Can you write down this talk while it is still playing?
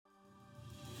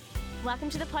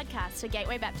Welcome to the podcast for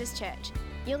Gateway Baptist Church.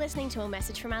 You're listening to a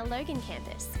message from our Logan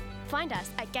campus. Find us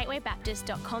at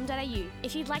gatewaybaptist.com.au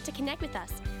if you'd like to connect with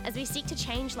us as we seek to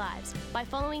change lives by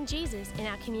following Jesus in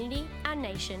our community, our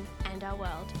nation, and our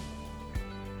world.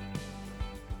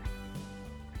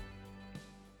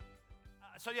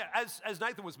 As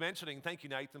Nathan was mentioning, thank you,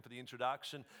 Nathan, for the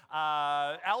introduction.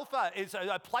 Alpha is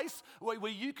a place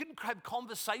where you can have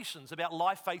conversations about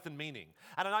life, faith, and meaning.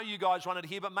 And I know you guys run it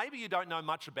here, but maybe you don't know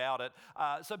much about it.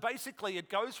 So basically, it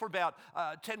goes for about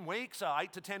 10 weeks,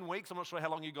 8 to 10 weeks. I'm not sure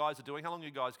how long you guys are doing. How long are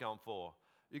you guys going for?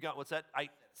 You go, what's that?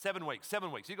 7 weeks.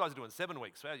 7 weeks. You guys are doing 7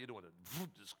 weeks. Well, you're doing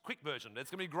a just quick version. It's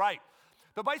going to be great.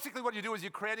 But basically, what you do is you're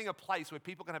creating a place where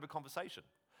people can have a conversation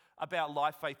about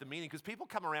life, faith, and meaning, because people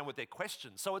come around with their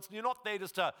questions. So you're not there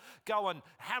just to go and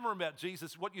hammer about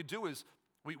Jesus. What you do is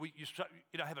you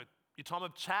have your time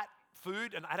of chat,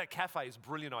 food, and at a cafe is a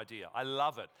brilliant idea. I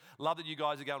love it. Love that you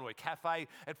guys are going to a cafe.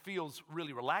 It feels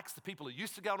really relaxed. The people are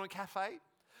used to going to a cafe.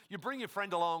 You bring your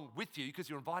friend along with you because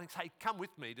you're inviting, hey, come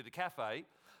with me to the cafe.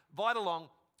 Invite along,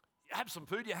 have some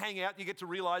food, you hang out, you get to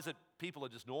realize that people are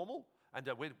just normal. And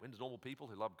when does normal people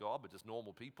who love God, but just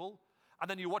normal people? And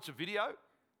then you watch a video.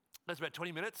 That's about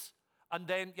 20 minutes, and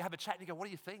then you have a chat and you go, what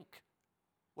do you think?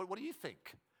 What do you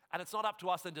think? And it's not up to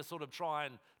us then to sort of try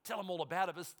and tell them all about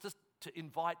it, it's just to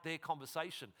invite their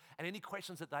conversation and any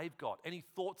questions that they've got, any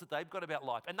thoughts that they've got about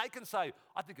life. And they can say,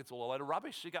 I think it's all a load of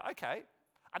rubbish. You go, okay.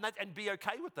 And be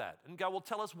okay with that and go, well,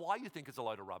 tell us why you think it's a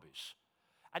load of rubbish.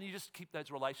 And you just keep those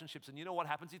relationships, and you know what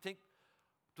happens? You think,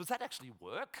 does that actually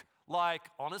work? Like,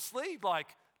 honestly, like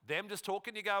them just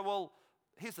talking, you go, well,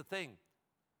 here's the thing.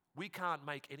 We can't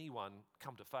make anyone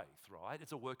come to faith, right?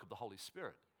 It's a work of the Holy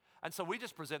Spirit. And so we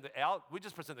just present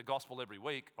the gospel every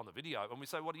week on the video, and we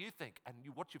say, what do you think? And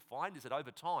what you find is that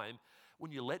over time,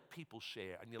 when you let people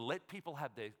share and you let people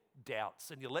have their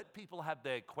doubts and you let people have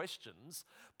their questions,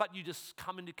 but you just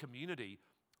come into community,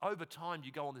 over time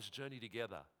you go on this journey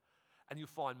together, and you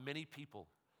find many people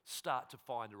start to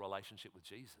find a relationship with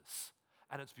Jesus.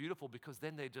 And it's beautiful because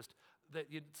then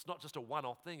it's not just a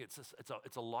one-off thing, it's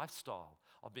a lifestyle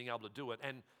of being able to do it.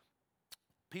 And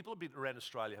people around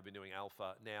Australia have been doing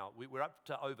Alpha now. We're up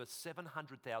to over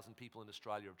 700,000 people in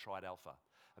Australia have tried Alpha,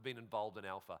 have been involved in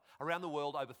Alpha. Around the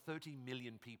world, over 30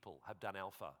 million people have done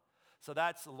Alpha. So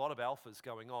that's a lot of Alphas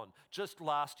going on. Just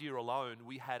last year alone,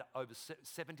 we had over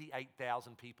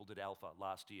 78,000 people did Alpha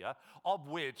last year, of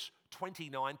which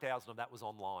 29,000 of that was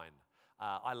online.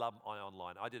 I love my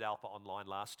online. I did Alpha online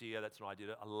last year. That's when I did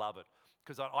it. I love it.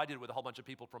 Because I did it with a whole bunch of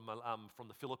people from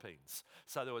the Philippines.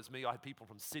 So there was me, I had people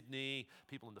from Sydney,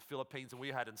 people in the Philippines, and we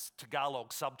had in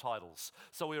Tagalog subtitles.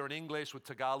 So we were in English with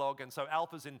Tagalog, and so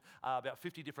Alpha's in about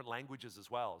 50 different languages as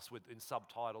well, so in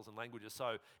subtitles and languages.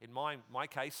 So in my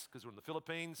case, because we're in the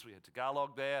Philippines, we had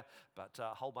Tagalog there, but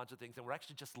a whole bunch of things. And we're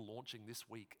actually just launching this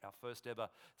week our first ever,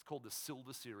 it's called the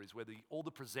Silver Series, where all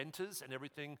the presenters and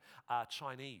everything are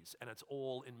Chinese, and it's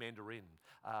all in Mandarin,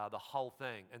 the whole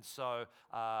thing. And so,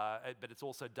 but it's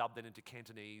also dubbed then into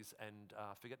Cantonese and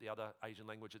forget the other Asian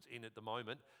language it's in at the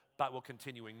moment, but we're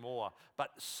continuing more.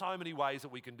 But so many ways that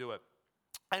we can do it.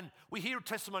 And we hear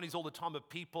testimonies all the time of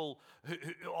people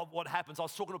of what happens. I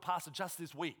was talking to a pastor just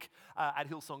this week at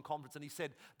Hillsong Conference, and he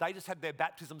said they just had their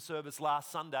baptism service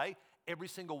last Sunday. Every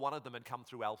single one of them had come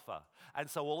through Alpha. And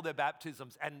so all their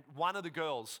baptisms, and one of the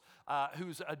girls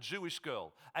who's a Jewish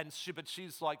girl, but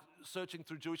she's like searching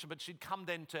through Jewish, but she'd come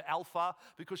then to Alpha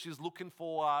because she was looking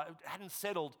for, hadn't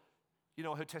settled. You know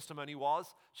what her testimony was?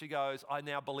 She goes, I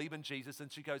now believe in Jesus,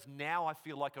 and she goes, now I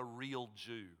feel like a real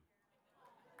Jew.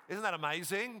 Isn't that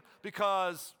amazing?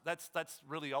 Because that's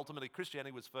really ultimately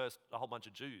Christianity was first a whole bunch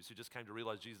of Jews who just came to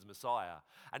realize Jesus is Messiah.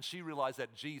 And she realized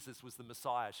that Jesus was the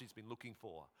Messiah she's been looking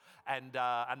for. And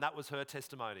that was her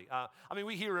testimony.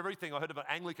 We hear everything. I heard of an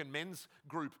Anglican men's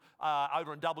group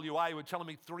over in WA who were telling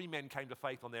me 3 men came to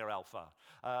faith on their Alpha.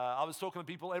 I was talking to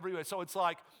people everywhere. So it's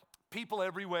like people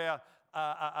everywhere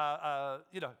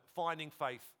finding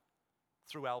faith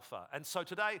through Alpha. And so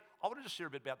today, I want to just share a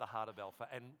bit about the heart of Alpha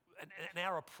and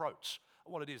our approach,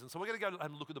 what it is. And so we're going to go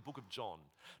and look at the book of John.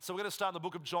 So we're going to start in the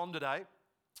book of John today,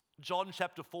 John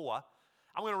chapter 4.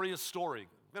 I'm going to read a story.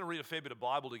 We're going to read a fair bit of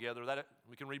Bible together.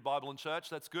 We can read Bible in church.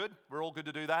 That's good. We're all good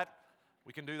to do that.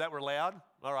 We can do that. We're allowed.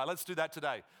 All right, let's do that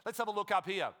today. Let's have a look up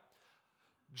here.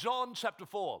 John chapter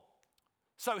 4.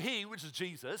 So he, which is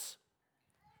Jesus,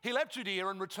 he left Judea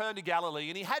and returned to Galilee,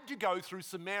 and he had to go through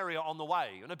Samaria on the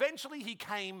way. And eventually he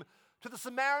came to the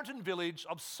Samaritan village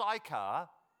of Sychar,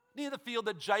 near the field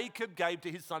that Jacob gave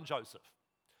to his son Joseph.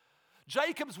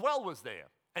 Jacob's well was there,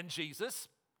 and Jesus,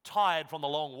 tired from the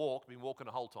long walk, been walking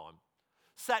the whole time,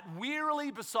 sat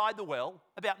wearily beside the well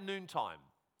about noontime.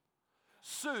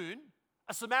 soon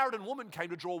a Samaritan woman came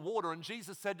to draw water, and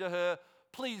Jesus said to her,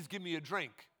 "Please give me a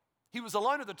drink." He was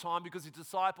alone at the time because his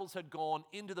disciples had gone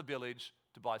into the village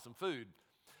to buy some food.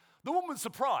 The woman was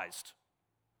surprised.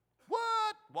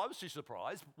 What? Why was she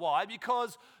surprised? Why?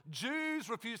 Because Jews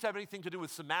refused to have anything to do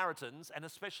with Samaritans, and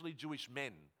especially Jewish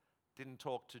men didn't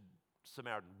talk to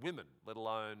Samaritan women, let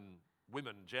alone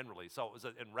women generally. So it was,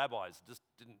 and rabbis, it just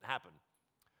didn't happen.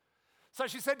 So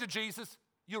she said to Jesus,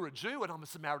 "You're a Jew and I'm a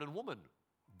Samaritan woman.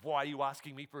 Why are you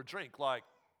asking me for a drink? Like,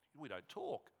 we don't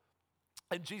talk."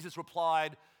 And Jesus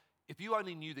replied, "If you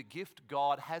only knew the gift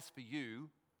God has for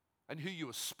you and who you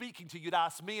are speaking to, you'd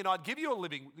ask me and I'd give you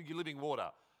living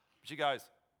water." She goes,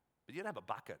 "But you don't have a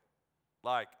bucket.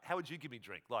 Like, how would you give me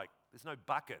drink? Like, there's no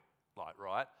bucket, like,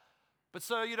 right? But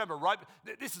sir, you don't have a rope.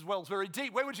 This well's very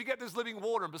deep. Where would you get this living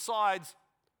water? And besides,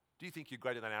 do you think you're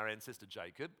greater than our ancestor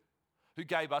Jacob, who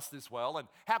gave us this well? And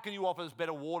how can you offer us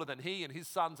better water than he and his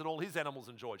sons and all his animals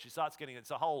enjoyed?" She starts getting, it's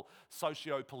a whole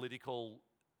socio-political,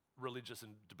 religious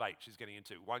and debate she's getting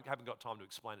into. Haven't got time to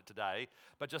explain it today,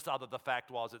 but just the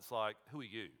fact was, it's like, who are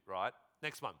you, right?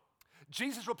 Next one.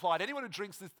 Jesus replied, "Anyone who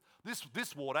drinks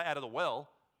this water out of the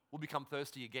well will become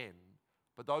thirsty again.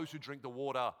 But those who drink the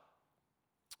water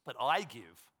that I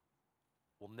give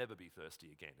will never be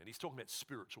thirsty again." And he's talking about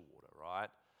spiritual water,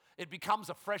 right? It becomes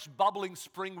a fresh bubbling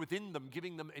spring within them,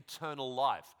 giving them eternal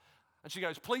life. And she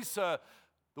goes, "Please, sir,"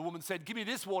 the woman said, "give me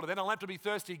this water, then I'll have to be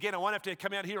thirsty again. I won't have to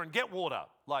come out here and get water."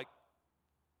 Like,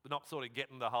 we're not sort of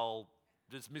getting the whole,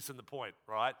 just missing the point,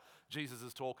 right? Jesus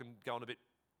is talking, going a bit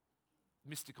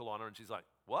mystical on her, and she's like,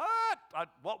 "What?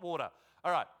 What water?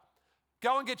 All right,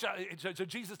 go and get your..." So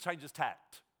Jesus changes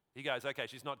tact. He goes, "Okay,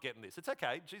 she's not getting this. It's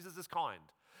okay, Jesus is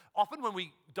kind." Often when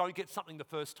we don't get something the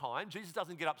first time, Jesus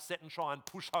doesn't get upset and try and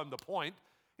push home the point.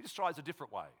 He just tries a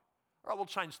different way. All right, we'll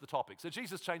change the topic. So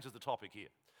Jesus changes the topic here.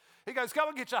 He goes, "Go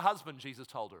and get your husband," Jesus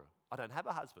told her. "I don't have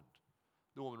a husband,"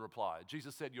 the woman replied.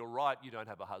 Jesus said, "You're right, you don't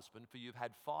have a husband, for you've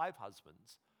had 5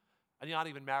 husbands, and you aren't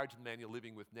even married to the man you're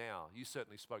living with now. You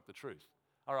certainly spoke the truth."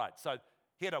 All right, so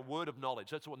he had a word of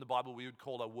knowledge. That's what in the Bible we would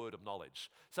call a word of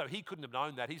knowledge. So he couldn't have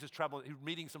known that. He's just traveling, he was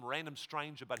meeting some random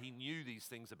stranger, but he knew these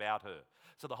things about her.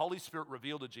 So the Holy Spirit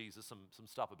revealed to Jesus some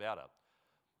stuff about her.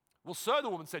 "Well, sir," the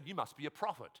woman said, "you must be a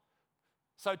prophet.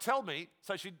 So tell me,"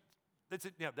 so she, that's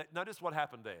it. Now, notice what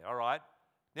happened there, all right?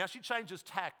 Now she changes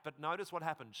tack, but notice what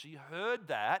happened. She heard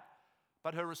that,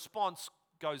 but her response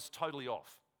goes totally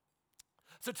off.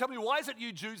 "So tell me, why is it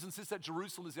you Jews insist that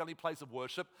Jerusalem is the only place of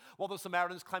worship, while the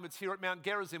Samaritans claim it's here at Mount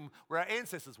Gerizim where our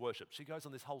ancestors worship?" She goes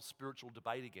on this whole spiritual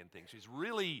debate again thing. She's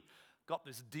really got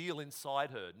this deal inside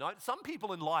her. Some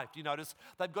people in life, you notice,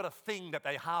 they've got a thing that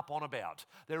they harp on about.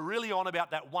 They're really on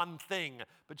about that one thing,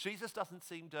 but Jesus doesn't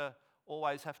seem to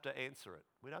always have to answer it.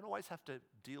 We don't always have to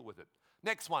deal with it.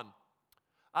 Next one.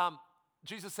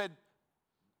 Jesus said,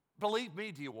 "Believe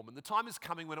me, dear woman, the time is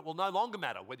coming when it will no longer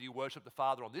matter whether you worship the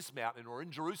Father on this mountain or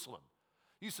in Jerusalem.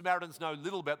 You Samaritans know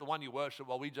little about the one you worship,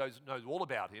 while we Jews know all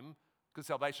about him, because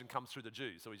salvation comes through the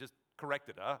Jews." So he just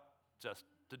corrected her, just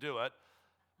to do it.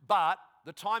 "But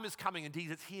the time is coming,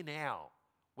 indeed it's here now,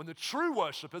 when the true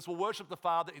worshippers will worship the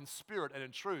Father in spirit and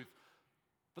in truth.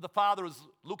 For the Father is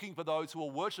looking for those who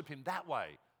will worship him that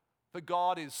way. For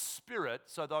God is spirit,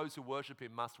 so those who worship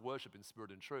him must worship in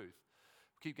spirit and truth."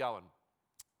 Keep going.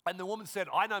 "And the woman said,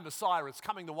 I know Messiah is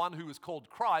coming, the one who is called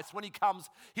Christ. When he comes,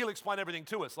 he'll explain everything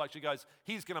to us." Like she goes,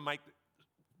 he's going to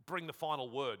bring the final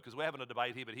word, because we're having a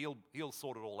debate here, but he'll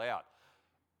sort it all out.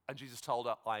 And Jesus told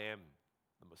her, "I am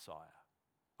the Messiah.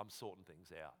 I'm sorting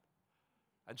things out."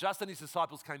 And just then his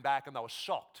disciples came back, and they were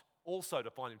shocked also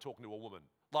to find him talking to a woman.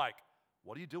 Like,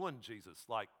 "What are you doing, Jesus?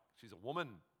 Like, she's a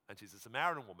woman, and she's a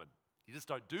Samaritan woman. You just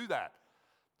don't do that."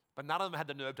 But none of them had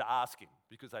the nerve to ask him,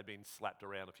 because they'd been slapped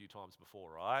around a few times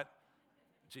before, right?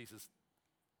 Jesus,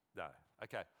 no.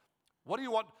 Okay. "What do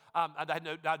you want?" And they had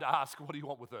no to ask, "What do you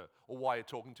want with her?" or "Why are you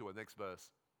talking to her?" Next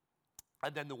verse.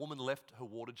 "And then the woman left her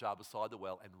water jar beside the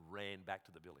well and ran back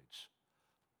to the village,"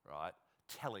 right?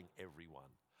 Telling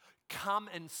everyone, "Come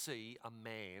and see a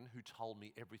man who told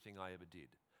me everything I ever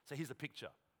did." So here's a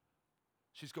picture.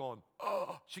 She's gone,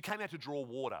 oh, she came out to draw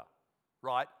water.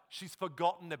 Right? She's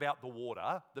forgotten about the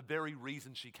water, the very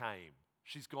reason she came.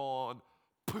 She's gone,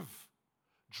 poof,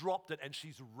 dropped it, and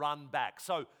she's run back.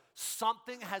 So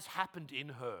something has happened in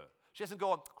her. She hasn't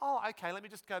gone, "Oh, okay, let me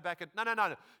just go back and..."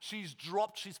 No. She's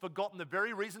forgotten the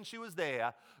very reason she was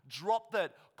there, dropped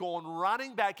it, gone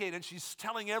running back in, and she's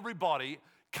telling everybody,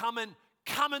 come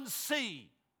and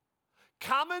see.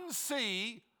 Come and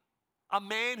see a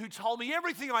man who told me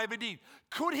everything I ever did.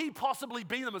 Could he possibly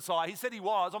be the Messiah? He said he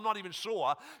was. I'm not even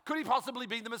sure. Could he possibly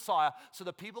be the Messiah? So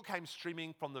the people came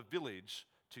streaming from the village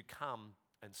to come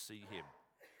and see him.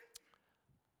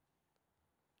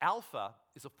 Alpha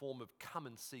is a form of come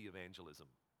and see evangelism.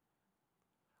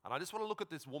 And I just want to look at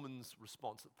this woman's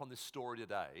response from this story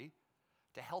today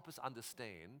to help us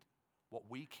understand what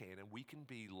we can, and we can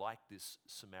be like this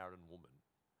Samaritan woman.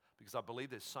 Because I believe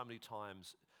there's so many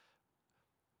times,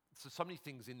 so many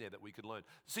things in there that we could learn.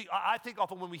 See, I think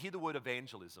often when we hear the word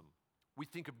evangelism, we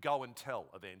think of go and tell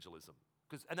evangelism.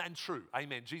 And true,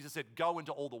 amen. Jesus said, go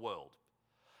into all the world.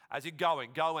 As you're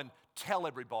going, go and tell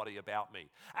everybody about me.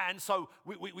 And so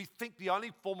we think the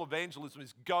only form of evangelism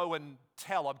is go and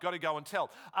tell. I've got to go and tell,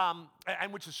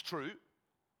 and which is true.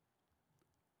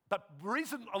 But the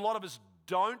reason a lot of us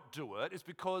don't do it is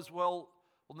because, well,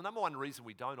 the number one reason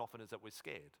we don't often is that we're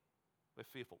scared. We're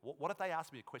fearful. What if they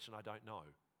ask me a question I don't know?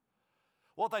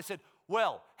 What if they said,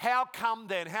 well, how come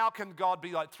then? How can God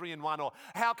be like 3 in 1? Or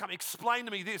how come? Explain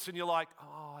to me this. And you're like,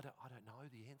 oh, I don't know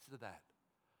the answer to that.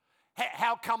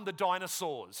 How come the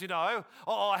dinosaurs,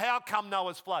 Or how come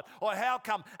Noah's flood? Or how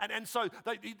come? And so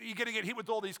you're going to get hit with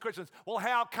all these questions. Well,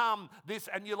 how come this?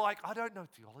 And you're like, I don't know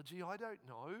theology. I don't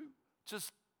know.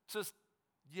 Just,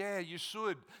 yeah, you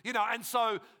should. And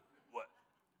so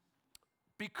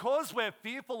because we're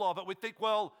fearful of it, we think,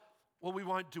 well, we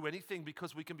won't do anything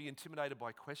because we can be intimidated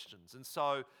by questions. And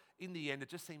so in the end, it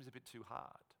just seems a bit too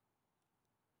hard.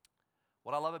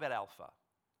 What I love about Alpha,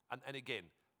 and again,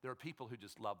 there are people who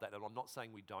just love that, and I'm not saying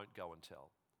we don't go and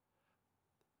tell,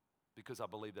 because I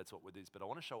believe that's what it is, but I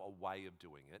want to show a way of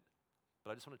doing it, but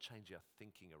I just want to change our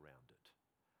thinking around it.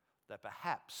 That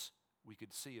perhaps we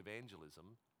could see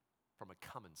evangelism from a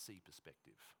come and see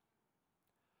perspective.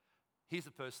 Here's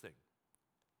the first thing.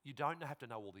 You don't have to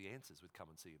know all the answers with come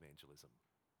and see evangelism.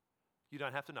 You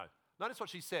don't have to know. Notice what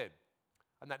she said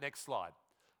on that next slide.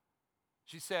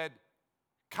 She said,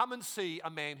 come and see a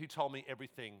man who told me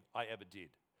everything I ever did.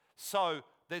 So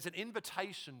there's an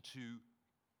invitation to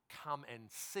come and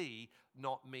see,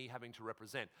 not me having to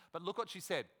represent. But look what she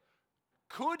said.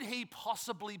 Could he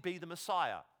possibly be the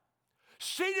Messiah?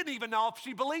 She didn't even know if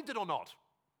she believed it or not.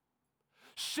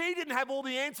 She didn't have all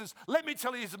the answers. Let me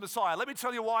tell you he's the Messiah. Let me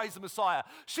tell you why he's the Messiah.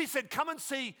 She said, come and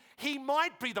see, he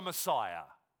might be the Messiah.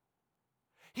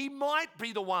 He might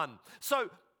be the one.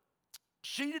 So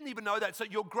she didn't even know that. So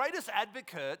your greatest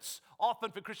advocates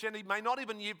often for Christianity may not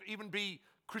even be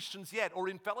Christians yet or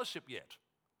in fellowship yet.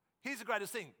 Here's the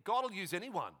greatest thing. God will use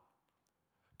anyone.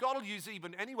 God will use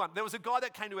even anyone. There was a guy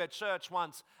that came to our church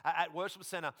once at Worship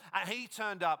Centre, and he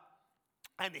turned up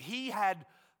and he had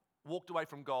walked away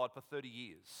from God for 30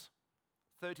 years.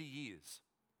 30 years.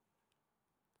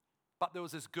 But there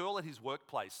was this girl at his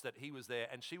workplace that he was there,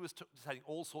 and she was having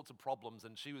all sorts of problems,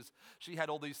 and she had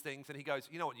all these things, and he goes,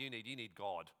 you know what you need? You need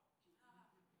God.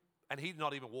 And he's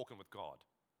not even walking with God.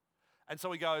 And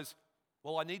so he goes,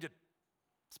 well, I need to,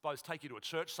 suppose, take you to a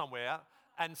church somewhere.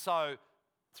 And so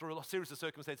through a series of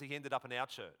circumstances, he ended up in our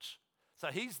church. So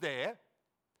he's there,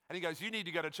 and he goes, you need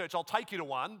to go to church. I'll take you to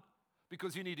one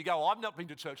because you need to go. I've not been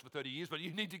to church for 30 years, but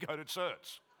you need to go to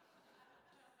church.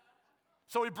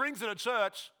 So he brings in a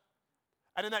church,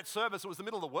 and in that service, it was the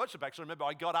middle of the worship, actually. I remember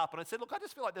I got up and I said, look, I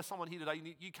just feel like there's someone here today.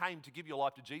 You came to give your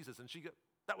life to Jesus. And she goes,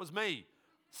 that was me.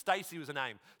 Stacy was her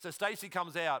name. So Stacy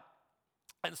comes out,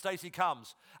 and Stacy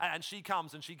comes, and she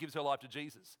comes and she gives her life to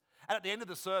Jesus. And at the end of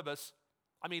the service,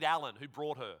 I meet Alan, who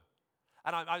brought her.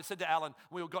 And I said to Alan,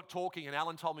 we got talking, and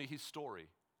Alan told me his story.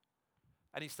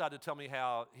 And he started to tell me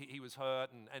how he was hurt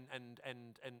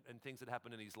and things that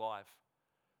happened in his life.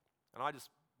 And I just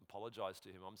apologized to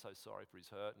him. I'm so sorry for his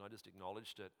hurt. And I just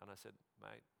acknowledged it. And I said,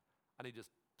 mate. And he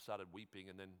just started weeping.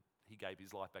 And then he gave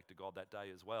his life back to God that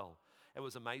day as well. It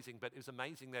was amazing. But it was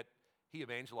amazing that he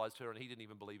evangelized her and he didn't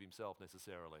even believe himself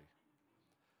necessarily.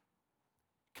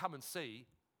 Come and see.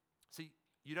 See,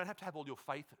 you don't have to have all your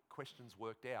faith questions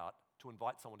worked out to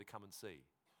invite someone to come and see.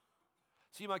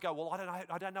 So you might go, well,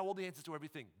 I don't know all the answers to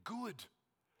everything. Good.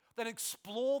 Then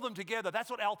explore them together. That's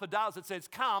what Alpha does. It says,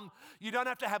 come. You don't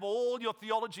have to have all your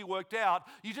theology worked out.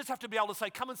 You just have to be able to say,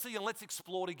 come and see and let's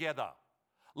explore together.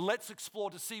 Let's explore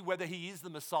to see whether he is the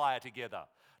Messiah together.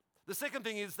 The second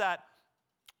thing is that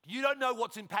you don't know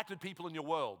what's impacted people in your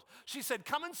world. She said,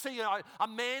 come and see a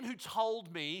man who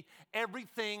told me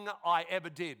everything I ever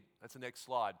did. That's the next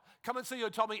slide. Come and see who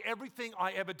told me everything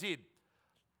I ever did.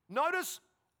 Notice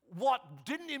what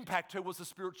didn't impact her was the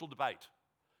spiritual debate.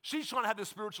 She's trying to have the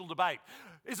spiritual debate.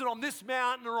 Is it on this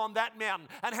mountain or on that mountain?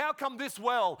 And how come this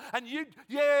well? And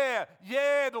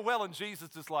the well. And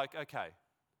Jesus is like, okay.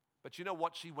 But you know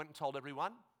what she went and told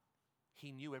everyone?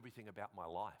 He knew everything about my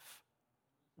life.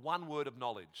 One word of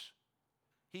knowledge.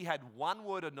 He had one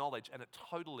word of knowledge, and it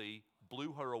totally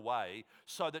blew her away,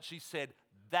 so that she said,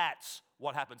 that's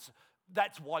what happens.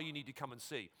 that's why you need to come and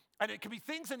see. And it can be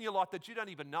things in your life that you don't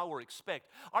even know or expect.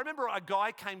 I remember a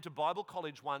guy came to Bible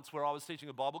college once where I was teaching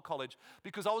a Bible college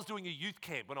because I was doing a youth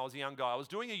camp when I was a young guy. I was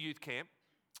doing a youth camp.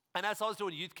 And as I was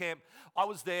doing youth camp, I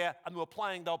was there and they were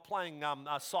playing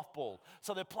softball.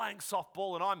 So they're playing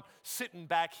softball and I'm sitting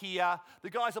back here. The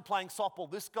guys are playing softball.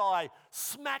 This guy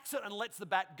smacks it and lets the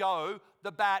bat go.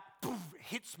 The bat poof,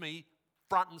 hits me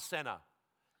front and center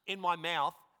in my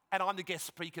mouth, and I'm the guest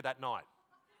speaker that night.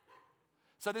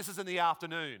 So this is in the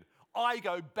afternoon. I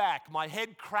go back, my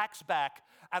head cracks back,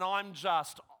 and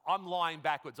I'm lying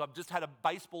backwards. I've just had a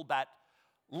baseball bat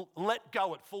let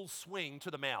go at full swing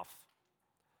to the mouth.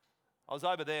 I was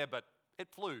over there, but it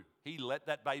flew. He let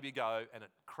that baby go, and it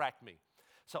cracked me.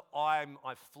 So I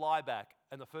fly back,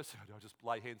 and the first thing I do, I just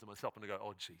lay hands on myself and I go,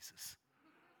 oh, Jesus.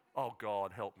 Oh,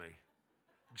 God, help me.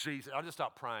 Jesus. I just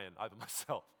start praying over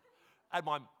myself. And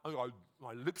my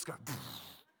lips go, like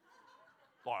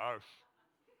this.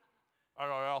 And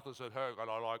my mouth is at her, and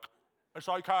I'm like, it's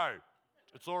okay.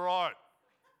 It's all right.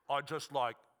 It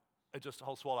just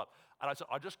whole swallow up. And I said,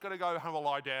 I'm just going to go have a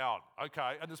lie down.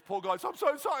 Okay. And this poor guy says, I'm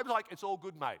so sorry. I'm like, it's all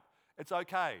good, mate. It's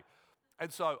okay.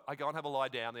 And so I go and have a lie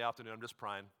down in the afternoon. I'm just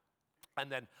praying.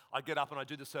 And then I get up and I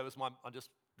do the service. I've just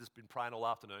been praying all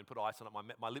afternoon, put ice on it.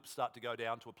 My lips start to go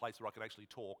down to a place where I can actually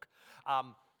talk.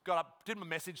 Got up, did my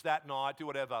message that night, do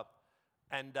whatever.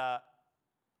 And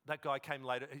that guy came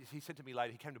later. He said to me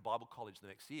later, he came to Bible college the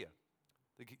next year,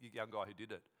 the young guy who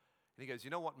did it. And he goes,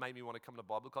 you know what made me want to come to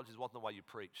Bible college? It wasn't the way you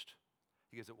preached.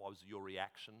 He goes, it was your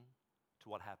reaction to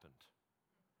what happened.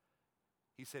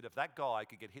 He said, if that guy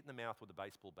could get hit in the mouth with a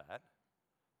baseball bat,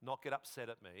 not get upset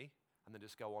at me, and then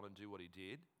just go on and do what he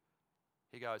did,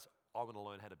 he goes, I want to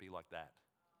learn how to be like that.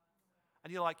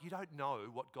 And you're like, you don't know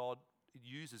what God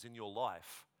uses in your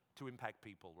life to impact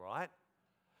people, right?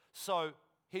 So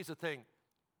here's the thing.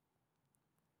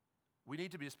 We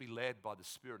need to just be led by the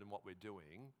Spirit in what we're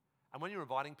doing. And when you're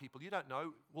inviting people, you don't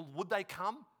know, well, would they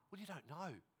come? Well, you don't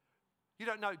know. You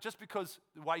don't know just because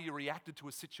the way you reacted to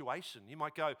a situation. You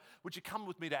might go, would you come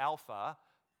with me to Alpha?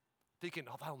 Thinking,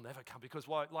 oh, they'll never come because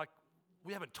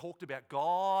we haven't talked about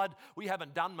God. We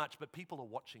haven't done much, but people are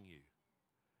watching you.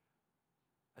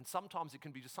 And sometimes it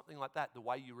can be just something like that, the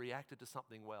way you reacted to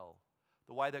something well,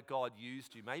 the way that God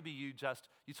used you. Maybe you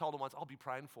told them once, I'll be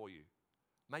praying for you.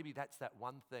 Maybe that's that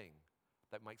one thing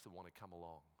that makes them want to come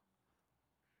along.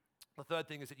 The third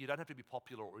thing is that you don't have to be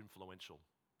popular or influential.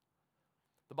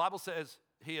 The Bible says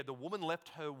here, the woman left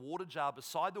her water jar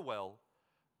beside the well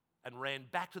and ran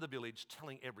back to the village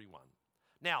telling everyone.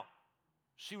 Now,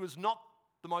 she was not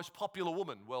the most popular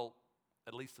woman. Well,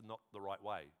 at least in not the right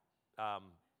way.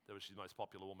 She's the most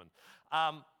popular woman.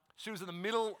 She was in the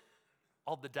middle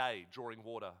of the day drawing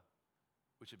water,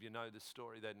 which if you know this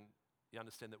story, then you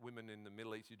understand that women in the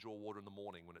Middle East, you draw water in the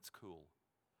morning when it's cool.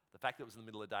 The fact that it was in the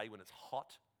middle of the day when it's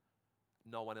hot,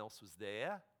 no one else was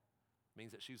there,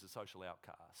 means that she was a social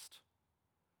outcast.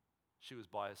 She was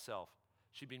by herself.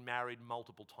 She'd been married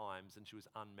multiple times and she was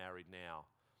unmarried now.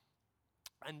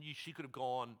 And she could have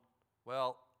gone,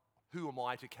 well, who am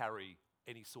I to carry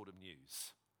any sort of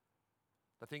news?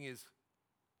 The thing is,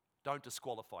 don't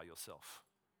disqualify yourself.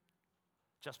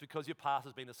 Just because your past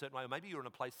has been a certain way, or maybe you're in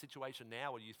a situation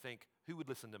now where you think, who would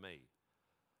listen to me?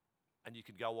 And you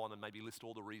can go on and maybe list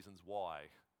all the reasons why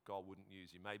God wouldn't use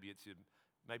you. Maybe it's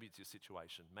your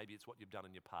situation. Maybe it's what you've done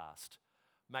in your past.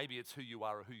 Maybe it's who you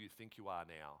are or who you think you are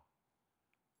now.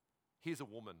 Here's a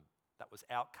woman that was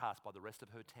outcast by the rest of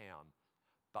her town,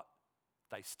 but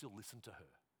they still listened to her.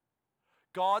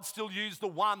 God still used the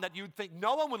one that you'd think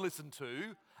no one would listen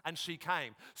to, and she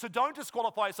came. So don't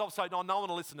disqualify yourself saying, no one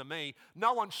will listen to me.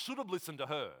 No one should have listened to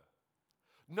her.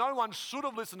 No one should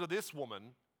have listened to this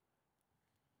woman,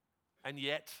 and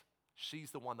yet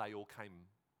she's the one they all came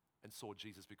and saw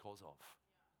Jesus because of.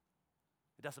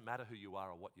 It doesn't matter who you are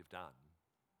or what you've done.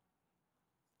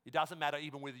 It doesn't matter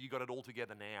even whether you got it all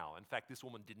together now. In fact, this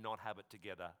woman did not have it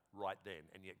together right then,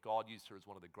 and yet God used her as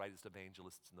one of the greatest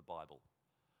evangelists in the Bible.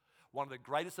 One of the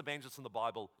greatest evangelists in the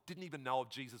Bible didn't even know if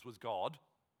Jesus was God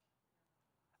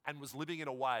and was living in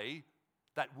a way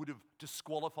that would have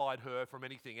disqualified her from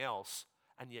anything else,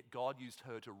 and yet God used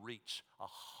her to reach a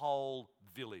whole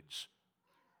village.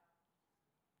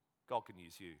 God can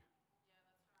use you.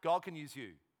 God can use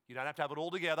you. You don't have to have it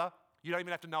all together. You don't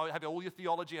even have to have all your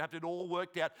theology, have it all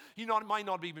worked out. You might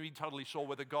not even be totally sure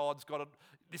whether God's got it,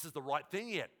 this is the right thing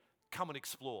yet. Come and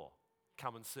explore.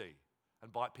 Come and see.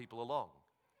 Invite people along.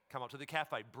 Come up to the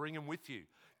cafe. Bring them with you.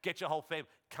 Get your whole family.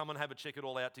 Come and check it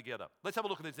all out together. Let's have a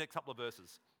look at these next couple of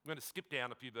verses. I'm going to skip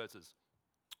down a few verses.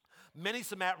 Many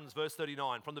Samaritans, verse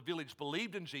 39, from the village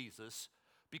believed in Jesus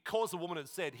because the woman had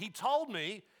said, he told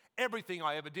me everything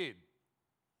I ever did.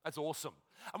 That's awesome.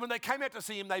 And when they came out to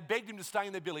see him, they begged him to stay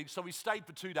in their village, so he stayed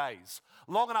for 2 days,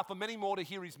 long enough for many more to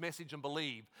hear his message and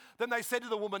believe. Then they said to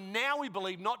the woman, now we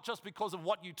believe not just because of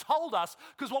what you told us,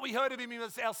 because what we heard of him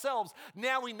ourselves,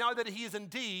 now we know that he is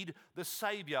indeed the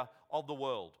Savior of the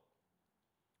world.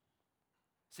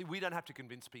 See, we don't have to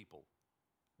convince people.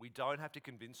 We don't have to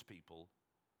convince people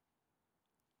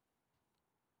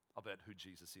about who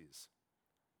Jesus is.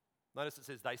 Notice it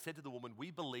says, they said to the woman, we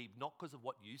believe not because of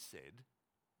what you said.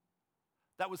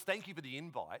 That was thank you for the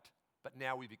invite, but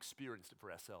now we've experienced it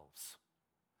for ourselves.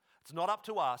 It's not up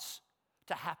to us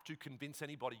to have to convince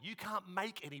anybody. You can't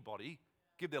make anybody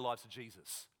give their lives to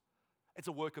Jesus. It's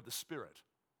a work of the Spirit.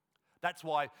 That's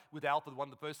why with Alpha, one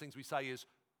of the first things we say is,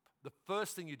 the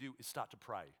first thing you do is start to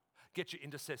pray. Get your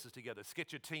intercessors together.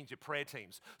 Get your teams, your prayer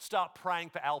teams. Start praying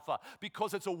for Alpha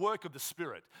because it's a work of the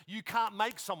Spirit. You can't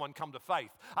make someone come to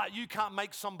faith. You can't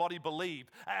make somebody believe.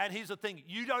 And here's the thing.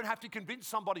 You don't have to convince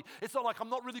somebody. It's not like I'm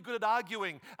not really good at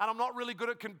arguing and I'm not really good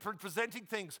at presenting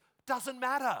things. Doesn't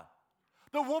matter.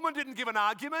 The woman didn't give an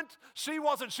argument. She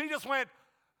wasn't. She just went,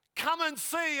 come and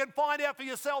see and find out for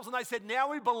yourselves. And they said, now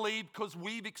we believe because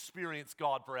we've experienced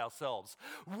God for ourselves.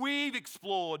 We've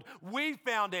explored, we've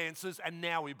found answers, and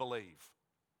now we believe.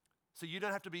 So you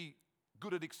don't have to be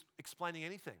good at explaining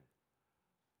anything.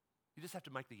 You just have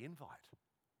to make the invite.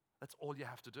 That's all you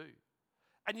have to do.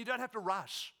 And you don't have to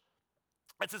rush.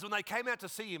 It says when they came out to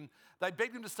see him, they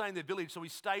begged him to stay in their village, so he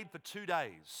stayed for 2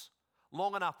 days,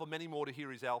 long enough for many more to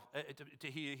hear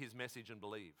his message and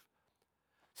believe.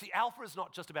 See, Alpha is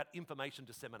not just about information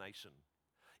dissemination.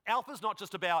 Alpha is not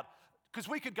just about, because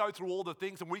we could go through all the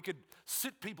things and we could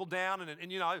sit people down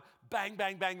and bang,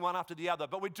 bang, bang, one after the other.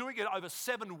 But we're doing it over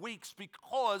 7 weeks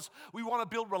because we want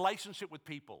to build relationship with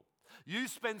people. You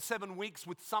spend 7 weeks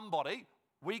with somebody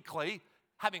weekly,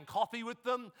 having coffee with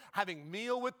them, having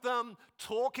meal with them,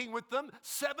 talking with them,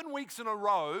 7 weeks in a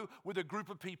row with a group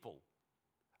of people.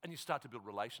 And you start to build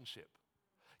relationship.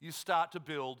 You start to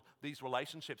build these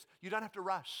relationships. You don't have to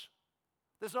rush.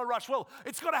 There's no rush. Well,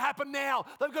 it's got to happen now.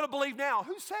 They've got to believe now.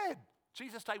 Who said?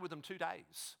 Jesus stayed with them 2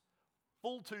 days.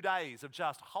 Full 2 days of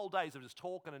just, whole days of just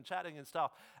talking and chatting and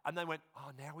stuff. And they went, oh,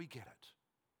 now we get it.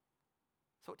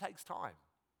 So it takes time.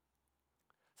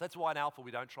 So that's why in Alpha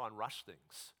we don't try and rush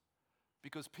things.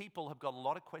 Because people have got a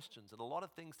lot of questions and a lot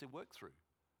of things to work through.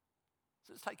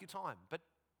 So just take your time. But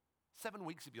 7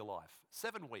 weeks of your life,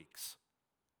 7 weeks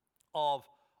of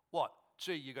what?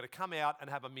 Gee, you've got to come out and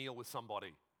have a meal with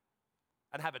somebody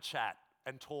and have a chat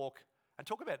and talk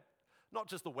about not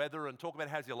just the weather and talk about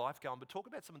how's your life going, but talk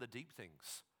about some of the deep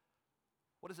things.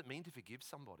 What does it mean to forgive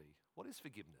somebody? What is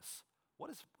forgiveness?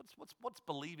 What's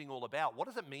believing all about? What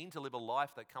does it mean to live a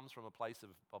life that comes from a place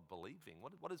of believing?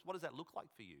 What does that look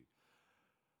like for you?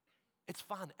 It's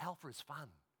fun. Alpha is fun.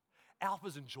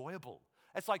 Alpha's enjoyable.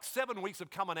 It's like 7 weeks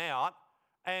of coming out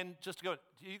and just to go, are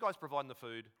you guys providing the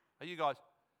food? Are you guys?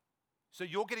 So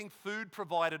you're getting food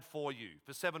provided for you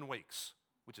for 7 weeks,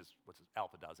 which is what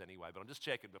Alpha does anyway, but I'm just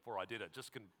checking before I did it,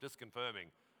 just confirming.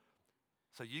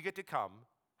 So you get to come,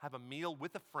 have a meal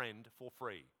with a friend for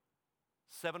free,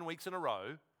 7 weeks in a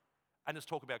row, and just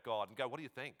talk about God and go, what do you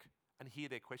think? And hear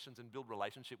their questions and build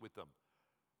relationship with them.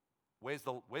 Where's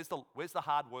the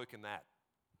hard work in that?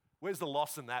 Where's the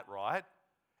loss in that, right?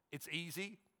 It's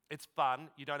easy, it's fun,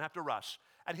 you don't have to rush.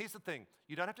 And here's the thing,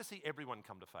 you don't have to see everyone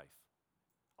come to faith.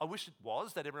 I wish it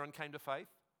was that everyone came to faith.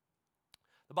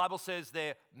 The Bible says there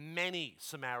are many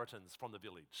Samaritans from the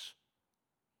village.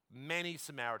 Many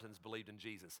Samaritans believed in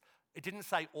Jesus. It didn't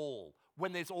say all.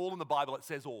 When there's all in the Bible, it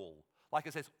says all. Like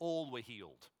it says, all were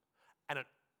healed. And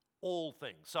all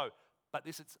things. So, but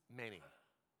this, it's many.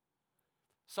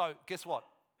 So guess what?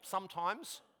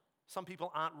 Sometimes some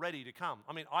people aren't ready to come.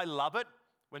 I mean, I love it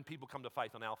when people come to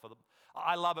faith on Alpha.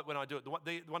 I love it when I do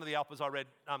it. One of the Alphas I read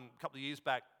a couple of years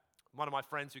back, one of my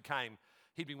friends who came,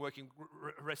 he'd been working,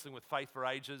 wrestling with faith for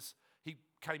ages. He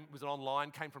was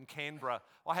online, came from Canberra.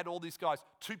 I had all these guys.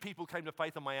 2 people came to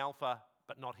faith on my Alpha,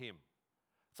 but not him.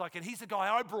 It's like, and he's the guy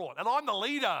I brought, and I'm the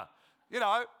leader,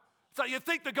 So you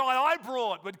think the guy I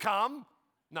brought would come?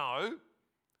 No.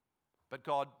 But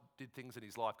God did things in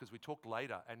his life because we talked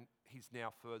later, and he's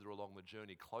now further along the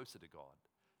journey, closer to God.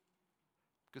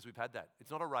 Because we've had that.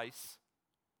 It's not a race,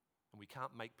 and we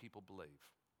can't make people believe.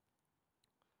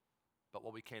 But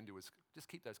what we can do is just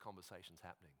keep those conversations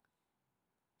happening.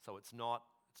 So it's not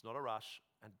a rush,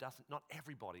 and not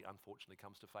everybody, unfortunately,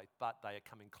 comes to faith, but they are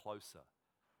coming closer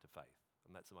to faith,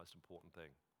 and that's the most important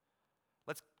thing.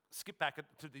 Let's skip back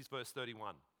to this verse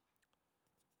 31.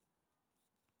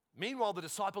 Meanwhile, the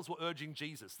disciples were urging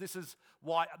Jesus. This is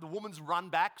why the woman's run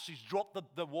back. She's dropped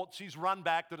she's run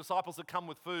back. The disciples have come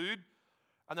with food.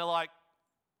 And they're like,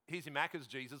 here's your Macca's,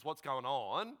 Jesus. What's going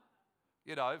on?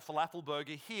 You know, falafel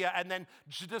burger here. And then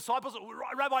the disciples,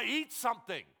 Rabbi, eat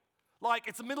something. Like,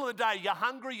 it's the middle of the day. You're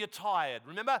hungry, you're tired.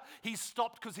 Remember, he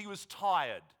stopped because he was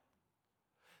tired.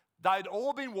 They'd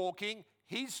all been walking.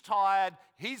 He's tired.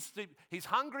 He's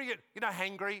hungry,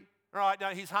 hangry. Right? No,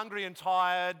 he's hungry and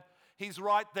tired. He's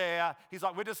right there. He's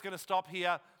like, we're just going to stop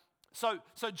here. So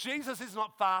Jesus is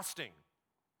not fasting.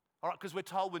 All right, because we're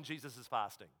told when Jesus is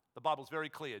fasting. The Bible's very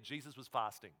clear. Jesus was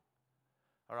fasting.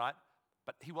 All right?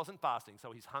 But he wasn't fasting,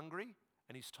 so he's hungry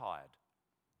and he's tired.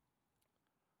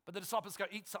 But the disciples go,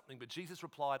 eat something. But Jesus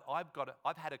replied,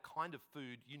 I've had a kind of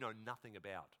food you know nothing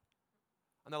about.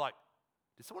 And they're like,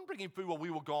 did someone bring in food while we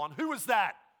were gone? Who was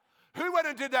that? Who went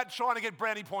and did that trying to get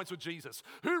brownie points with Jesus?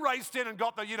 Who raced in and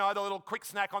got the little quick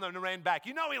snack on them and ran back?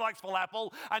 You know he likes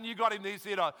falafel and you got him this,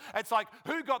 It's like,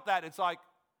 who got that? It's like,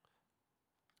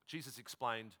 Jesus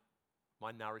explained,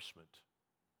 my nourishment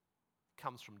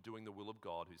comes from doing the will of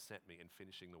God who sent me and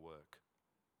finishing the work.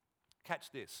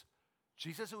 Catch this.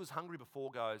 Jesus, who was hungry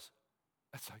before, goes,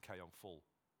 it's okay, I'm full.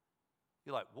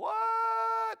 You're like,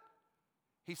 what?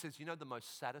 He says, the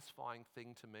most satisfying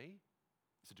thing to me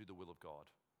is to do the will of God.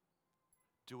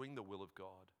 Doing the will of God.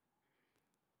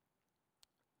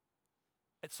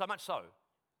 It's so much so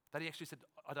that he actually said,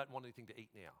 I don't want anything to eat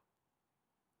now.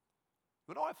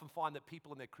 But I often find that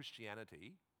people in their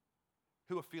Christianity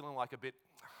who are feeling like a bit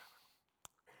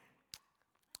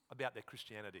about their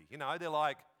Christianity, they're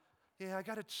like, yeah, I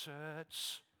go to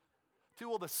church, do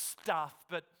all the stuff,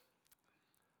 but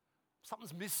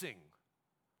something's missing.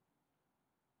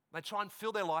 They try and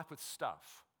fill their life with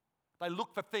stuff. They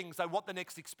look for things. They want the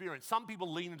next experience. Some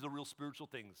people lean into the real spiritual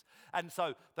things. And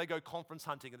so they go conference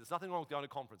hunting. And there's nothing wrong with going to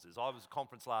conferences. I was at a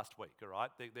conference last week, all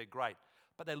right? They're great.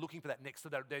 But they're looking for that next.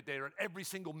 They're at every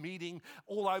single meeting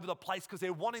all over the place because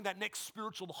they're wanting that next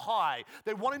spiritual high.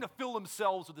 They're wanting to fill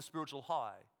themselves with the spiritual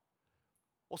high.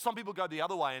 Or some people go the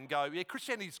other way and go, yeah,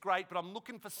 Christianity's great, but I'm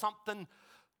looking for something's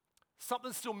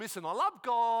still missing. I love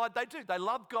God. They do. They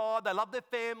love God. They love their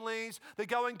families. They're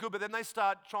going good, but then they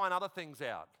start trying other things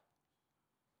out.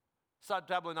 Start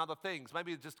dabbling in other things.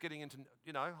 Maybe just getting into,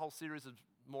 a whole series of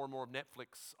more and more of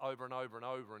Netflix over and over and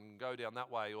over and go down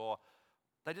that way. Or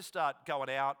they just start going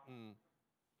out and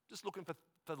just looking for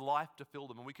life to fill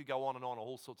them. And we could go on,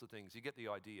 all sorts of things. You get the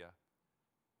idea.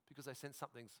 Because they sense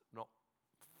something's not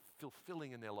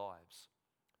fulfilling in their lives.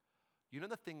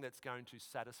 The thing that's going to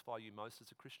satisfy you most as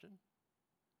a Christian?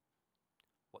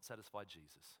 What satisfied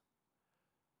Jesus?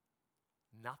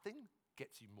 Nothing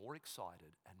gets you more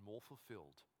excited and more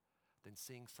fulfilled than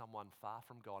seeing someone far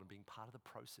from God and being part of the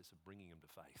process of bringing them to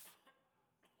faith.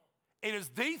 It is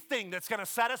the thing that's going to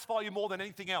satisfy you more than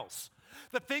anything else.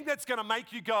 The thing that's going to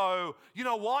make you go, you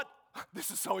know what?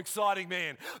 This is so exciting,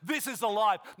 man. This is the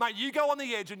life. Mate, you go on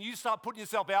the edge and you start putting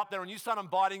yourself out there and you start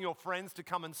inviting your friends to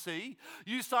come and see.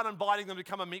 You start inviting them to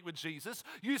come and meet with Jesus.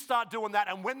 You start doing that,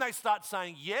 and when they start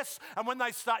saying yes, and when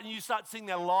you start seeing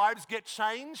their lives get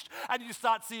changed, and you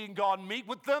start seeing God meet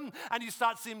with them, and you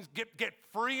start seeing them get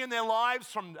free in their lives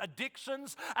from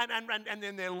addictions and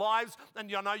in their lives,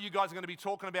 and I know you guys are going to be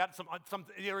talking about some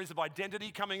areas of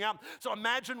identity coming up. So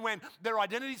imagine when their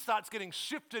identity starts getting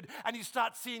shifted and you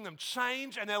start seeing them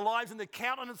change and their lives and their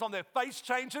countenance on their face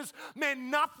changes.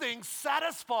 Man, nothing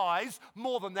satisfies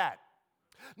more than that.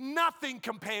 Nothing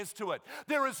compares to it.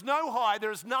 There is no high,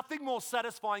 there is nothing more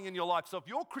satisfying in your life. So if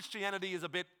your Christianity is a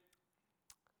bit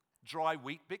dry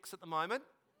wheat bix at the moment,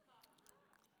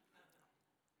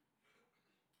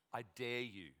 I dare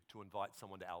you to invite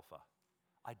someone to Alpha.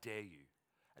 I dare you,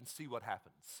 and see what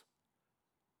happens.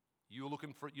 You're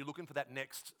looking for that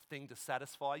next thing to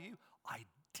satisfy you. I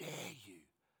dare you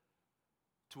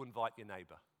to invite your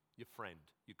neighbor, your friend,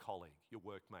 your colleague, your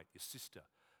workmate, your sister,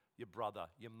 your brother,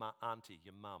 your auntie,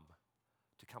 your mum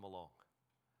to come along.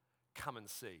 Come and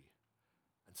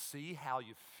see how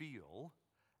you feel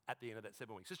at the end of that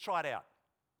 7 weeks. Just try it out.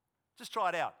 Just try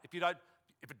it out.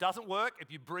 If it doesn't work,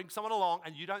 if you bring someone along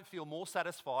and you don't feel more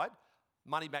satisfied,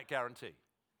 money back guarantee.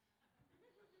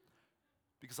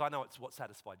 Because I know it's what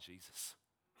satisfied Jesus.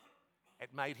 It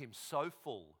made him so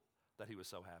full that he was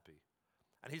so happy.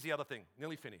 And here's the other thing,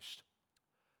 nearly finished.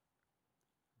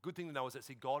 Good thing to know is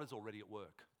that, God is already at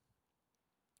work.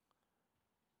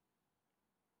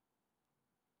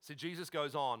 Jesus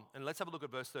goes on, and let's have a look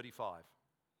at verse 35.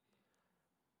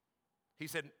 He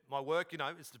said, my work,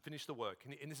 is to finish the work.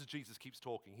 And this is Jesus keeps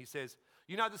talking. He says,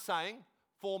 the saying,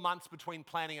 4 months between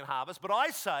planting and harvest, but I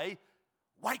say,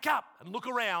 wake up and look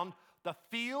around. The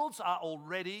fields are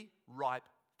already ripe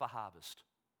for harvest.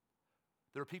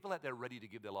 There are people out there ready to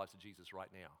give their lives to Jesus right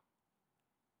now.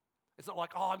 It's not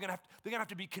like, they're going to have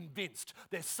to be convinced.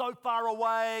 They're so far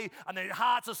away and their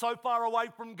hearts are so far away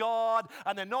from God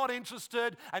and they're not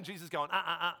interested. And Jesus is going,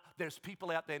 There's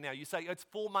people out there now. You say, it's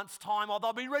 4 months' time.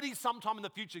 They'll be ready sometime in the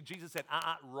future. Jesus said,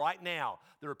 right now.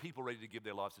 There are people ready to give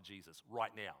their lives to Jesus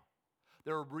right now.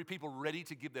 There are people ready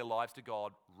to give their lives to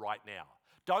God right now.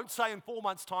 Don't say in 4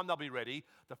 months' time they'll be ready.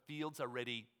 The fields are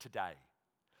ready today.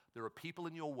 There are people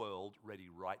in your world ready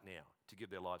right now to give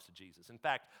their lives to Jesus. In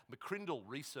fact, McCrindle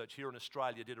Research here in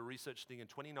Australia did a research thing in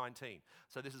 2019.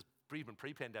 So this is even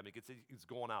pre-pandemic, it's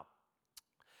gone up.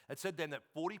 It said then that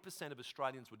 40% of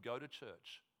Australians would go to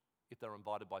church if they were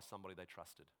invited by somebody they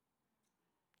trusted.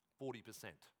 40%.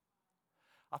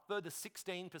 A further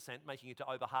 16%, making it to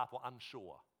over half, were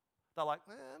unsure. They're like,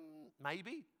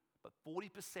 maybe, but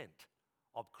 40%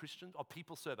 of Christians, of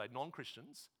people surveyed,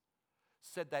 non-Christians,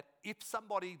 said that if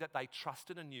somebody that they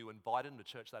trusted and knew invited them to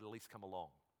church, they'd at least come along.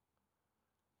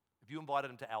 If you invited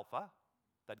them to Alpha,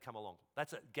 they'd come along.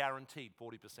 That's a guaranteed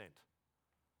 40%.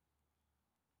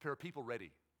 There are people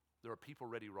ready. There are people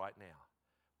ready right now.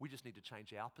 We just need to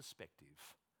change our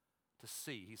perspective to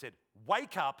see. He said,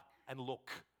 wake up and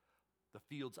look. The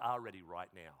fields are ready right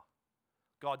now.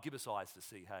 God, give us eyes to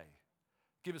see, hey.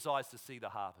 Give us eyes to see the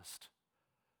harvest.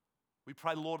 We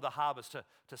pray, Lord of the harvest,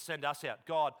 to send us out.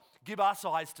 God, give us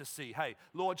eyes to see. Hey,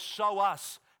 Lord, show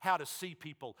us how to see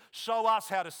people. Show us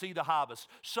how to see the harvest.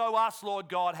 Show us, Lord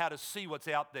God, how to see what's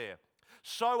out there.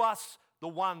 Show us the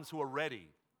ones who are ready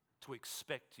to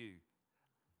expect you,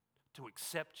 to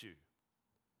accept you.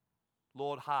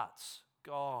 Lord, hearts,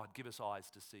 God, give us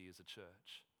eyes to see as a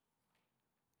church.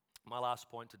 My last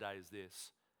point today is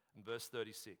this. In verse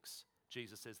 36,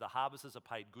 Jesus says, the harvesters are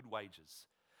paid good wages.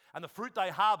 And the fruit they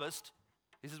harvest,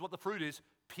 this is what the fruit is,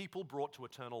 people brought to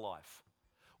eternal life.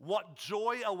 What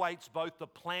joy awaits both the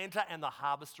planter and the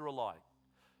harvester alike.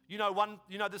 You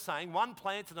know the saying, one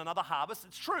plants and another harvests.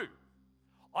 It's true.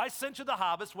 I sent you the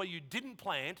harvest where you didn't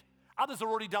plant, others have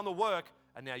already done the work,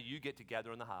 and now you get to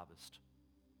gather in the harvest.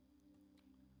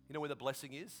 You know where the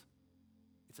blessing is?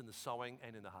 It's in the sowing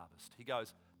and in the harvest. He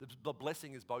goes, the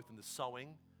blessing is both in the sowing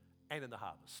and in the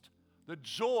harvest. The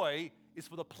joy is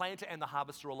for the planter and the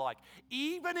harvester alike.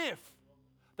 Even if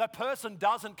that person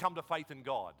doesn't come to faith in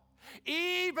God,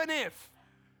 even if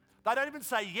they don't even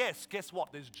say yes, guess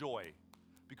what? There's joy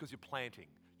because you're planting.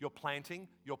 You're planting,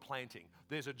 you're planting.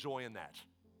 There's a joy in that.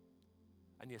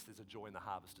 And yes, there's a joy in the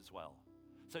harvest as well.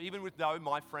 So even with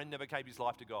my friend never gave his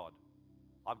life to God,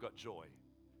 I've got joy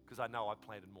because I know I've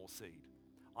planted more seed.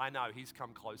 I know he's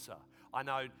come closer. I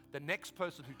know the next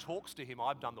person who talks to him,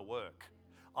 I've done the work.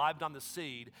 I've done the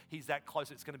seed. He's that close.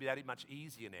 It's going to be that much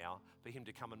easier now for him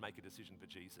to come and make a decision for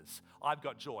Jesus. I've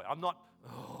got joy. I'm not,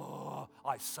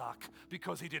 I suck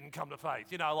because he didn't come to faith.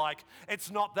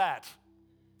 It's not that.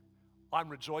 I'm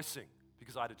rejoicing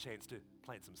because I had a chance to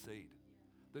plant some seed.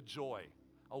 The joy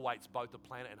awaits both the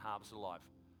planter and harvester life.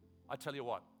 I tell you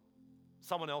what,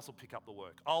 someone else will pick up the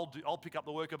work. I'll pick up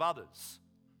the work of others.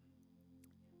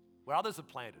 Where others have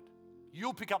planted.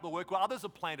 You'll pick up the work where others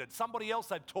have planted. Somebody else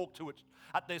they've talked to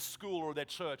at their school or their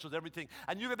church or everything.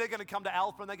 And they're going to come to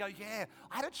Alpha and they go, yeah,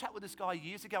 I had a chat with this guy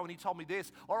years ago and he told me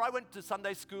this. Or I went to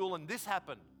Sunday school and this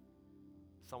happened.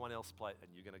 Someone else played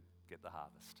and you're going to get the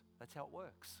harvest. That's how it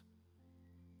works.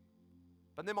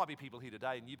 But there might be people here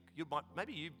today and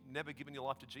maybe you've never given your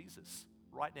life to Jesus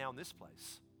right now in this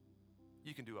place.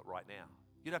 You can do it right now.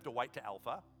 You don't have to wait to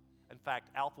Alpha. In fact,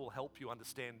 Alpha will help you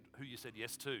understand who you said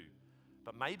yes to.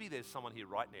 But maybe there's someone here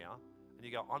right now and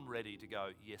you go, I'm ready to go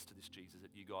yes to this Jesus that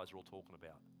you guys are all talking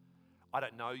about. I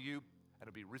don't know you and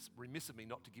it'd be remiss of me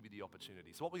not to give you the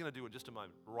opportunity. So what we're going to do in just a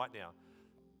moment, right now,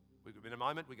 in a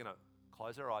moment we're going to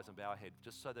close our eyes and bow our head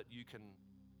just so that you can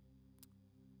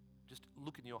just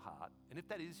look in your heart. And if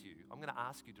that is you, I'm going to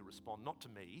ask you to respond not to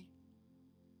me,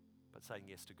 but saying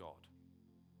yes to God.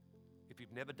 If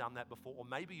you've never done that before, or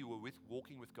maybe you were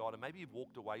walking with God, and maybe you've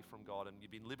walked away from God and you've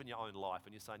been living your own life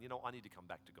and you're saying, I need to come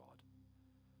back to God.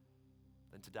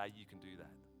 Then today you can do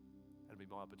that. It'll be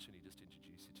my opportunity just to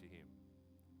introduce you to Him.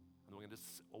 And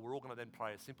we're all going to then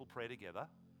pray a simple prayer together.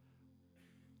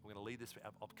 We're going to lead this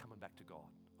of coming back to God,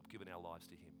 of giving our lives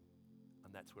to Him.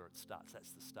 And that's where it starts.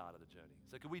 That's the start of the journey.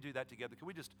 So can we do that together? Can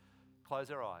we just close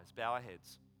our eyes, bow our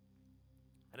heads,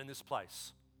 and in this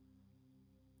place,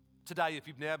 today, if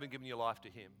you've never been giving your life to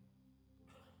Him,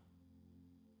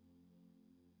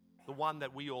 the one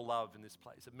that we all love in this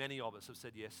place, that many of us have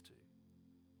said yes to,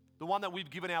 the one that we've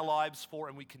given our lives for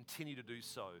and we continue to do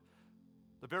so,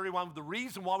 the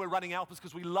reason why we're running Alpha is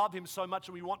because we love Him so much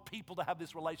and we want people to have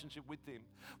this relationship with Him.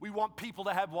 We want people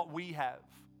to have what we have.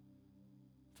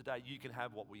 today you can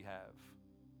have what we have.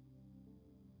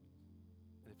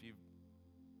 And if you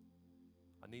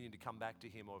are needing to come back to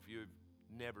him, or if you've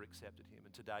never accepted him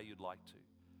and today you'd like to,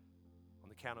 on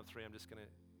the count of three, I'm just going to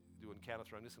do a count of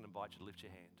three. I'm just going to invite you to lift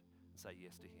your hand and say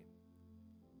yes to him.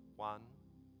 1,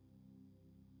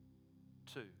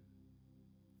 2,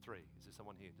 3. Is there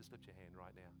someone here? Just lift your hand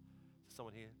right now. Is there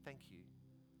someone here? Thank you.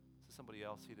 Is there somebody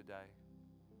else here today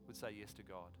who would say yes to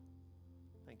God?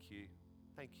 Thank you.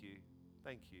 Thank you.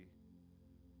 Thank you.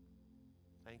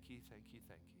 Thank you. Thank you.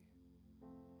 Thank you.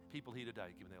 People here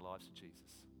today giving their lives to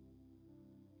Jesus.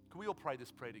 Can we all pray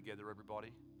this prayer together,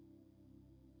 everybody?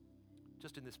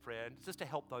 Just in this prayer, and just to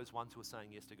help those ones who are saying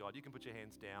yes to God. You can put your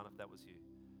hands down if that was you.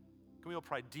 Can we all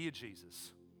pray, Dear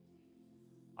Jesus,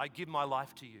 I give my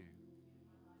life to you.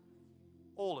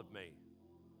 All of me,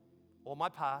 all my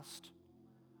past,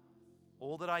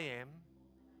 all that I am,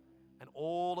 and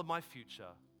all of my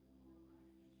future,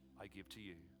 I give to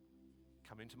you.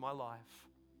 Come into my life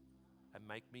and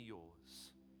make me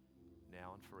yours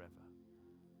now and forever.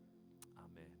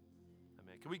 Amen.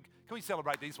 Amen. Can we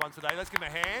celebrate these ones today? Let's give them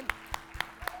a hand.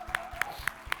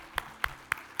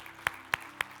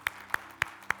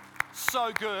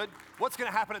 So good. What's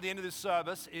going to happen at the end of this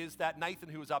service is that Nathan,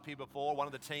 who was up here before, one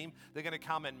of the team, they're going to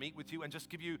come and meet with you and just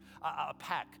give you a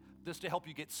pack just to help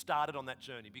you get started on that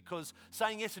journey, because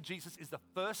saying yes to Jesus is the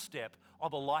first step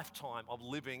of a lifetime of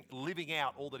living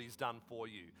out all that he's done for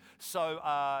you. So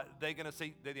they're going to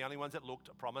see, they're the only ones that looked,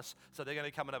 I promise. So they're going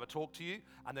to come and have a talk to you,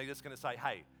 and they're just going to say,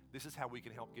 hey, this is how we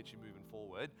can help get you moving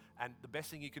forward. And the best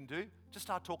thing you can do, just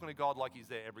start talking to God like he's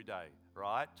there every day,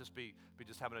 right? Just be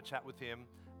just having a chat with him.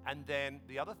 And then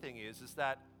the other thing is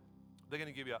that they're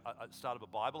going to give you a start of a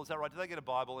Bible. Is that right? Do they get a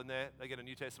Bible in there? They get a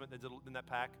New Testament in that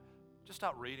pack? Just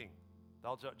start reading.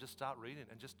 They'll just start reading,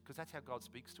 and just because that's how God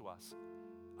speaks to us.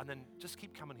 And then just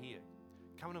keep coming here.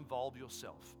 Come and involve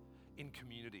yourself in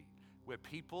community where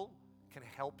people can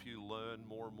help you learn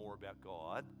more and more about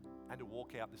God and to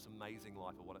walk out this amazing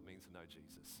life of what it means to know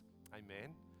Jesus.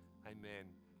 Amen. Amen.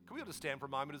 Can we all just stand for a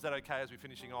moment? Is that okay as we're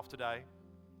finishing off today?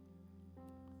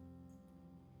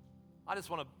 I just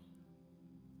want to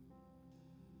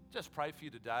just pray for you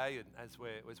today, and as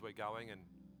we're going, and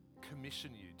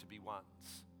commission you to be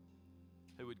ones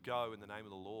who would go in the name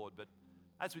of the Lord. But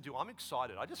as we do, I'm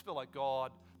excited. I just feel like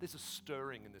God, there's a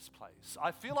stirring in this place.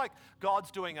 I feel like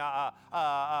God's doing a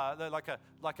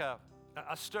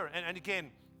stir. And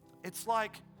again, it's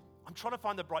like I'm trying to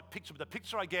find the right picture, but the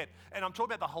picture I get, and I'm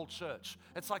talking about the whole church.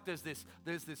 It's like there's this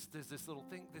little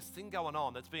thing, this thing going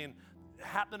on that's been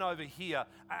happening over here,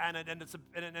 and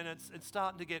it's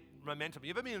starting to get momentum. You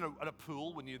ever been in a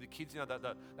pool when you're the kids,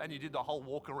 and you did the whole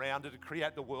walk around to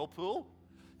create the whirlpool?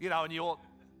 And you all,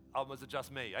 was it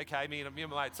just me? Okay, me and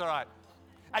my mates, all right.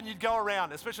 And you'd go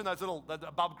around, especially in those little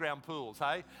above ground pools,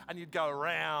 hey? And you'd go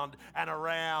around and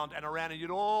around and around, and you'd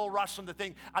all rush from the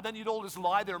thing, and then you'd all just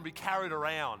lie there and be carried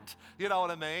around. You know what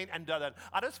I mean? And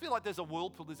I just feel like there's a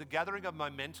whirlpool, there's a gathering of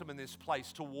momentum in this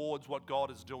place towards what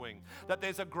God is doing. That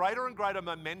there's a greater and greater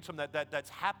momentum that's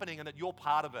happening, and that you're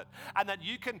part of it. And that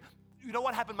you can, you know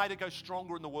what happened, made it go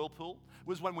stronger in the whirlpool?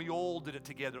 Was when we all did it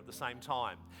together at the same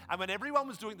time. And when everyone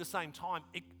was doing it at the same time,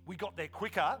 we got there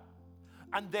quicker.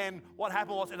 And then what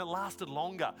happened was, and it lasted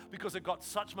longer because it got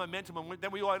such momentum. And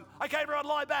then we all went, okay, everyone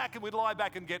lie back. And we'd lie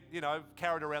back and get,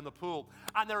 carried around the pool.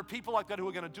 And there are people like that who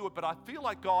are going to do it. But I feel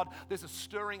like God, there's a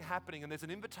stirring happening, and there's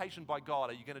an invitation by God.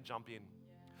 Are you going to jump in?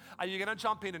 Are you going to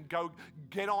jump in and go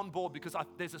get on board? Because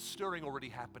there's a stirring already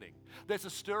happening. There's a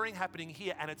stirring happening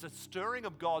here, and it's a stirring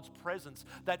of God's presence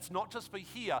that's not just for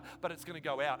here, but it's going to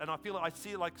go out. And I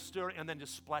see it like stirring and then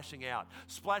just splashing out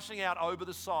over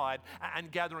the side and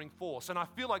gathering force. And I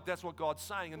feel like that's what God's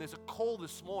saying. And there's a call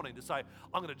this morning to say,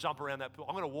 I'm going to jump around that pool.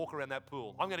 I'm going to walk around that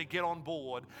pool. I'm going to get on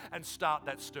board and start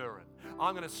that stirring.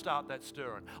 I'm going to start that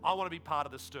stirring. I want to be part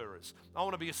of the stirrers. I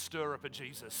want to be a stirrer for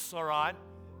Jesus, all right?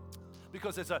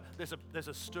 Because there's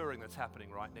a stirring that's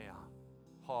happening right now.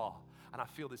 Oh, and I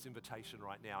feel this invitation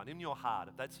right now. And in your heart,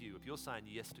 if that's you, if you're saying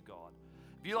yes to God,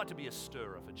 if you like to be a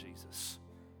stirrer for Jesus,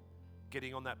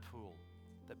 getting on that pool,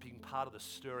 that being part of the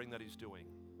stirring that he's doing,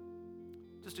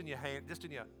 just in your hand, just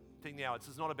in your thing now,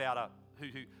 it's not about who.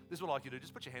 This is what I'd like you to do.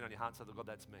 Just put your hand on your heart and say, God,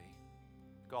 that's me.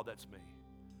 God, that's me.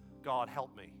 God,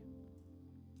 help me.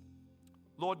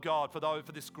 Lord God, for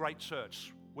this great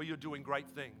church where you're doing great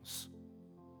things.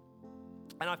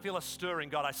 And I feel a stirring,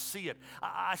 God. I see it.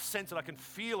 I sense it. I can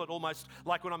feel it almost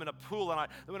like when I'm in a pool. And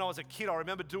when I was a kid, I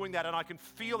remember doing that. And I can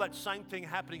feel that same thing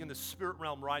happening in the spirit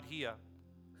realm right here.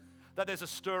 That there's a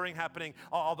stirring happening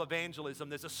of evangelism.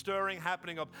 There's a stirring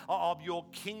happening of your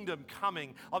kingdom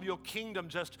coming, of your kingdom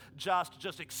just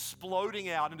exploding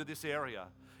out into this area.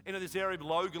 into this area of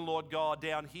Logan, Lord God,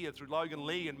 down here, through Logan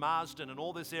Lee and Marsden and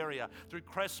all this area, through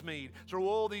Crestmead, through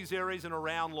all these areas and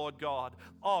around, Lord God.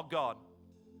 Oh, God,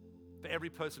 for every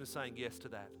person who's saying yes to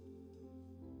that,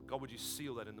 God, would you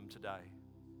seal that in them today?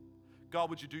 God,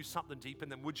 would you do something deep in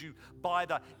them? Would you, by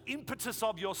the impetus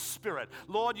of your Spirit,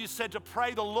 Lord, you said to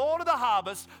pray the Lord of the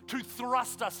harvest to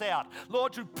thrust us out.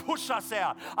 Lord, to push us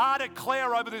out. I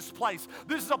declare over this place,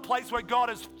 this is a place where God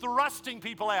is thrusting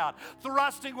people out,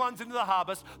 thrusting ones into the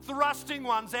harvest, thrusting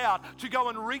ones out to go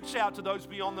and reach out to those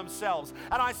beyond themselves.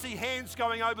 And I see hands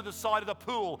going over the side of the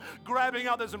pool, grabbing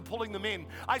others and pulling them in.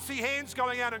 I see hands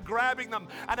going out and grabbing them.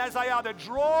 And as they are, they're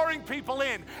drawing people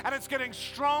in. And it's getting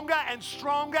stronger and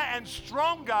stronger and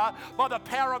stronger by the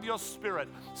power of your Spirit.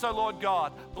 So, Lord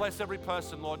God, bless every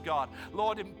person, Lord God.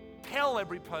 Lord, impel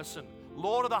every person.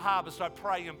 Lord of the harvest, I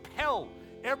pray, impel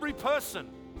every person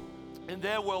in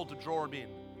their world to draw them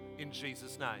in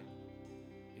Jesus' name.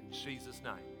 In Jesus'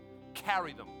 name.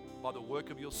 Carry them by the work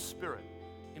of your Spirit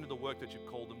into the work that you've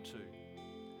called them to.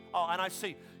 Oh, and I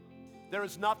see, there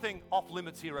is nothing off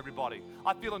limits here, everybody.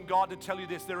 I feel in God to tell you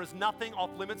this. There is nothing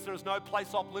off limits. There is no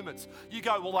place off limits. You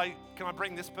go, well, can I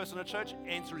bring this person to church?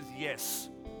 Answer is yes.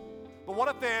 But what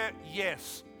if they're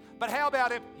yes? But how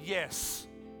about if yes?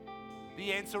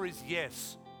 The answer is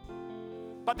yes.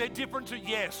 But they're different to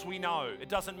yes, we know. It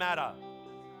doesn't matter.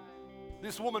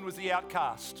 This woman was the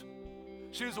outcast.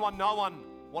 She was the one no one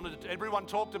wanted to, everyone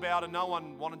talked about and no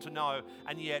one wanted to know.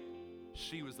 And yet,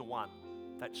 she was the one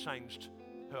that changed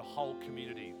her whole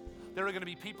community. There are going to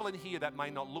be people in here that may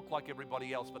not look like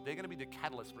everybody else, but they're going to be the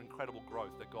catalyst for incredible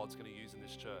growth that God's going to use in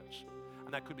this church.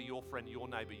 And that could be your friend, your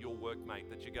neighbor, your workmate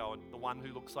that you go and the one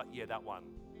who looks like, yeah, that one.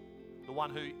 The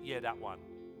one who, yeah, that one.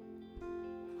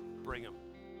 Bring them,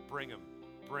 bring them,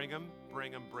 bring them,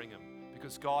 bring them, bring them.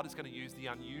 Because God is going to use the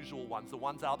unusual ones, the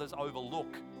ones others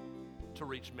overlook, to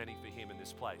reach many for Him in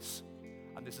this place.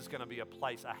 And this is going to be a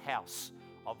place, a house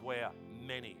of where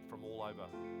many from all over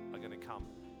are going to come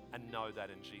and know that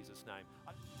in Jesus' name.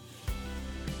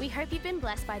 We hope you've been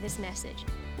blessed by this message.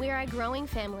 We are a growing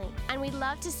family and we'd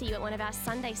love to see you at one of our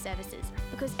Sunday services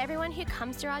because everyone who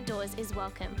comes through our doors is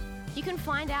welcome. You can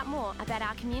find out more about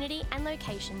our community and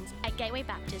locations at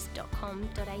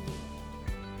gatewaybaptist.com.au.